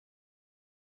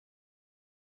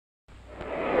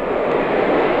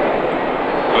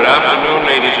afternoon,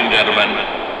 ladies and gentlemen.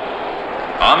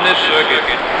 On this circuit,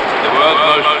 the world's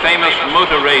most famous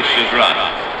motor race is run.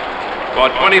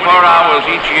 For 24 hours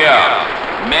each year,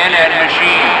 men and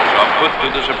machines are put to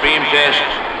the supreme test,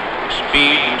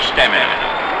 speed and stamina.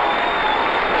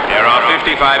 There are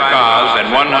 55 cars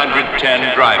and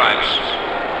 110 drivers,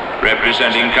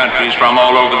 representing countries from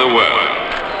all over the world.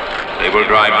 They will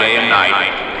drive day and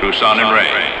night through sun and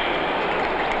rain.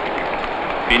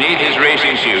 Beneath his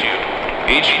racing suit,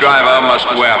 each driver must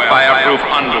wear fireproof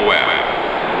underwear,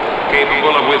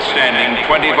 capable of withstanding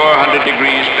 2,400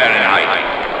 degrees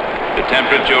Fahrenheit, the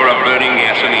temperature of burning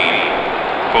gasoline,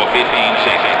 for 15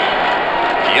 seconds.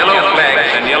 Yellow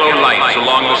flags and yellow lights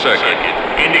along the circuit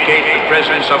indicate the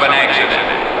presence of an accident.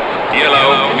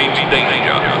 Yellow means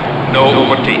danger, no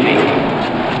overtaking.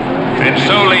 And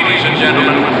so, ladies and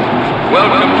gentlemen,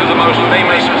 welcome to the most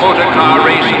famous motor car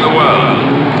race in the world,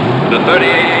 the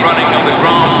 38th running of the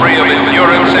Grand Prix of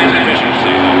Endurance and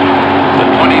Efficiency, the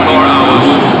 24 hours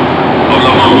of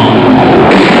Le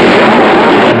Mans.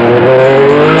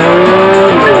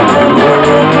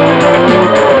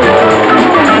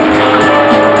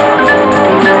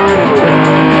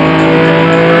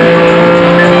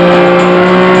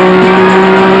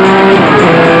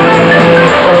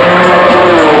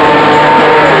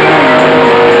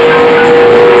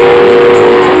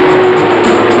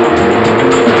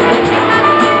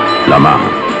 Le Mans.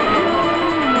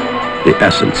 The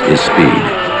essence is speed.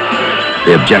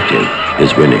 The objective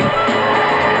is winning.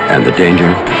 And the danger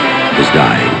is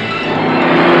dying.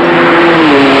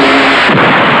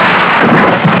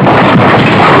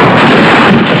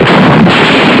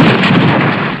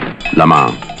 Le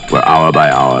Mans, where hour by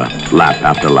hour, lap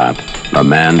after lap, the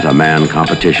man-to-man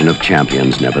competition of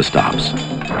champions never stops.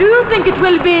 Do you think it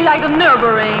will be like the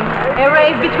Nürburgring, a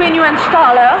race between you and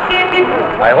Staller?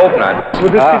 I hope not.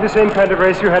 Would this be the same kind of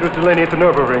race you had with Delaney at the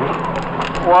Nürburgring?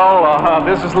 Well,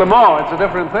 this is Le Mans. It's a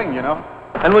different thing, you know.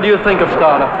 And what do you think of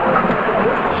Staller?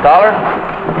 Stoller?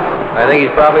 I think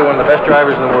he's probably one of the best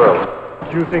drivers in the world.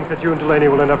 Do you think that you and Delaney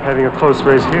will end up having a close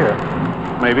race here?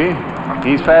 Maybe.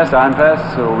 He's fast, I'm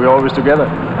fast, so we're always together.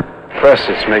 Press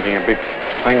is making a big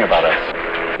thing about us.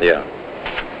 Yeah.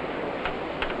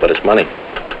 But it's money.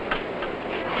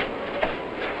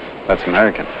 That's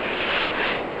American.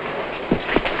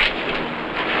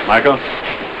 Michael?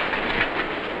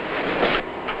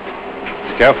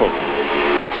 Be careful.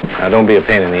 Now, don't be a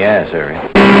pain in the ass, Harry.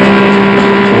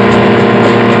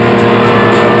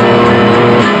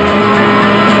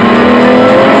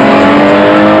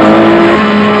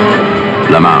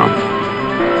 Le Mans.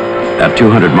 At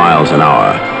 200 miles an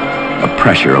hour, the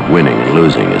pressure of winning and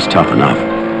losing is tough enough.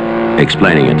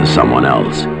 Explaining it to someone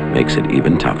else makes it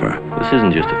even tougher. This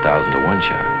isn't just a 1,000-to-1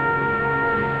 shot.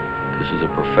 This is a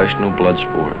professional blood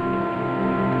sport.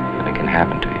 And it can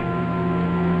happen to you.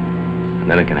 And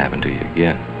then it can happen to you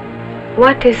again.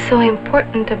 What is so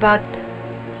important about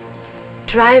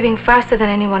driving faster than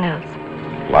anyone else?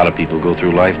 A lot of people go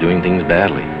through life doing things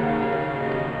badly.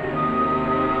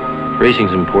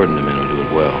 Racing's important to men who do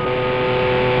it well.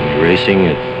 When you're racing,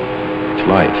 it's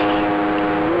life.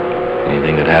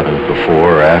 Anything that happens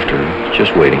before or after, it's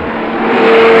just waiting.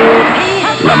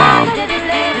 Le Mans.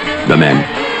 The men,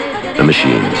 the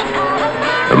machines,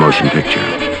 the motion picture.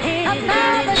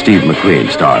 Steve McQueen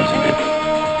stars in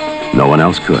it. No one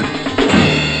else could.